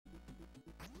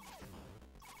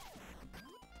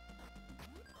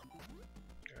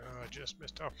just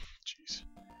missed. Oh, jeez.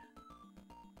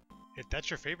 If that's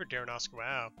your favorite Darren-esque,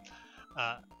 wow.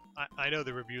 I know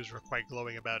the reviews were quite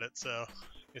glowing about it, so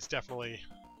it's definitely...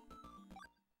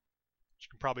 You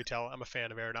can probably tell I'm a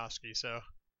fan of Aronofsky, so...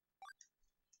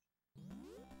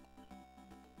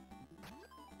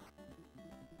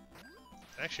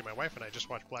 Actually, my wife and I just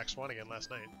watched Black Swan again last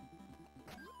night.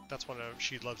 That's one of...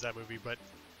 She loves that movie, but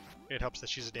it helps that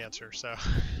she's a dancer, so...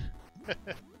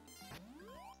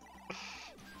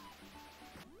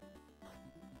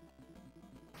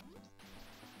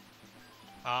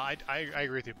 I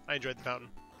agree with you. I enjoyed the fountain.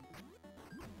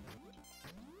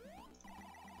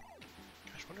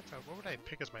 Gosh, wonder if what would I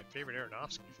pick as my favorite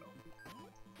Aronofsky film?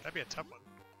 That'd be a tough one.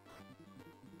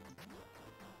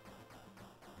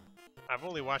 I've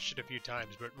only watched it a few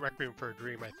times, but Requiem for a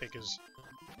Dream, I think,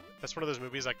 that's one of those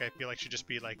movies like I feel like should just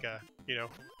be like you know,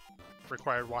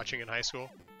 required watching in high school.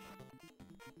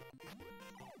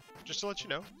 Just to let you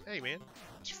know, hey man,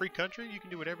 it's a free country. You can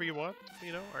do whatever you want,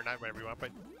 you know, or not whatever you want,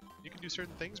 but you can do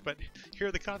certain things. But here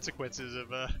are the consequences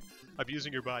of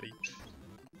abusing your body.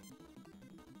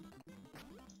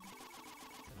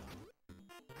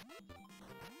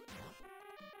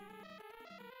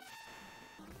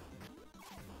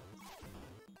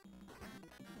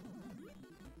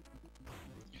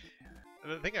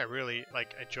 The thing I really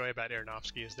enjoy about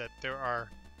Aronofsky is that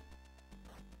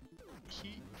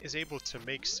he is able to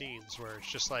make scenes where it's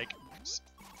just like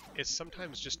it's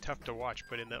sometimes just tough to watch,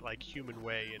 but in that like human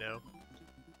way, you know.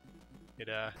 It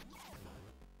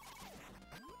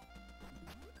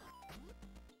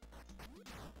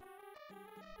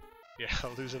yeah,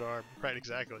 lose an arm, right?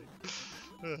 Exactly.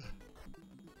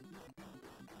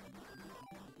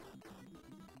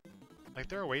 Like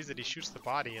there are ways that he shoots the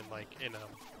body in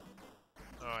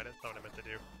oh, I didn't know what I meant to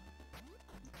do.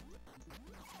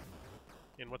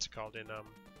 In what's it called? In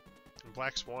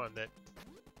Black Swan,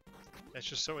 that's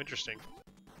just so interesting.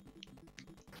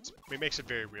 It makes it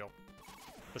very real,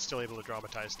 but still able to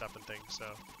dramatize stuff and things. So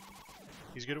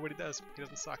he's good at what he does. He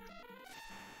doesn't suck.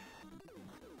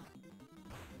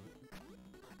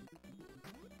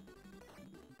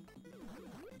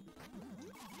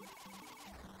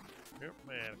 Yep,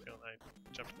 man, I feel I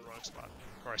jumped in the wrong spot,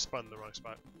 or I spun in the wrong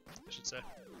spot, I should say.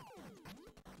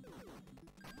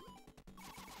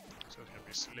 So it's gonna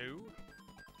be slow.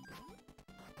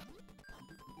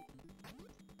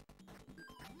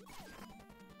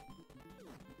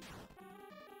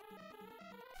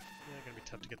 Yeah, gonna be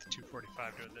tough to get the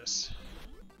 245 doing this.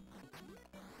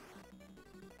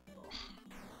 Oh,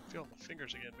 feeling my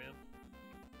fingers again, man.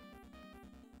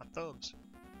 My thumbs.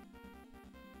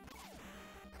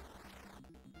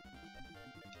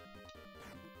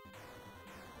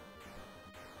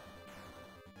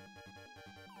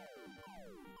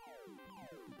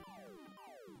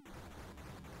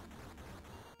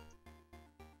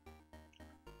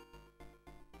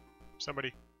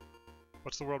 Somebody,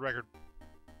 what's the world record?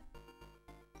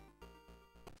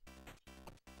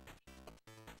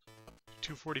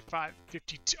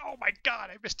 $2:45.52. Oh my god,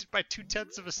 I missed it by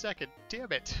 0.2 of a second.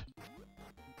 Damn it.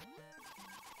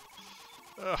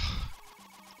 Ugh.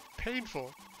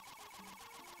 Painful.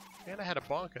 And I had a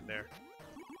bonk in there.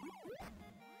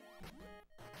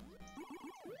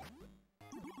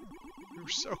 We were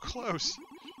so close.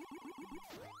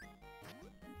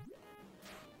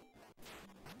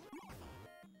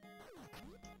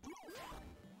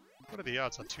 What are the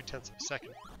odds on 0.2 of a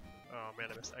second? Oh man,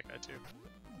 I missed that guy too.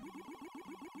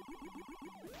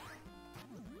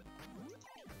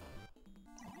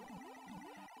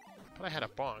 But I had a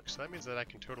bonk, so that means that I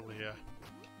can totally,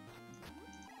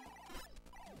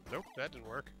 Nope, that didn't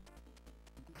work.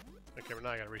 Okay, well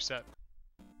now I gotta reset.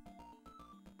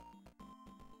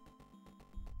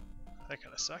 That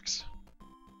kinda sucks.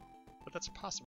 But that's a possibility.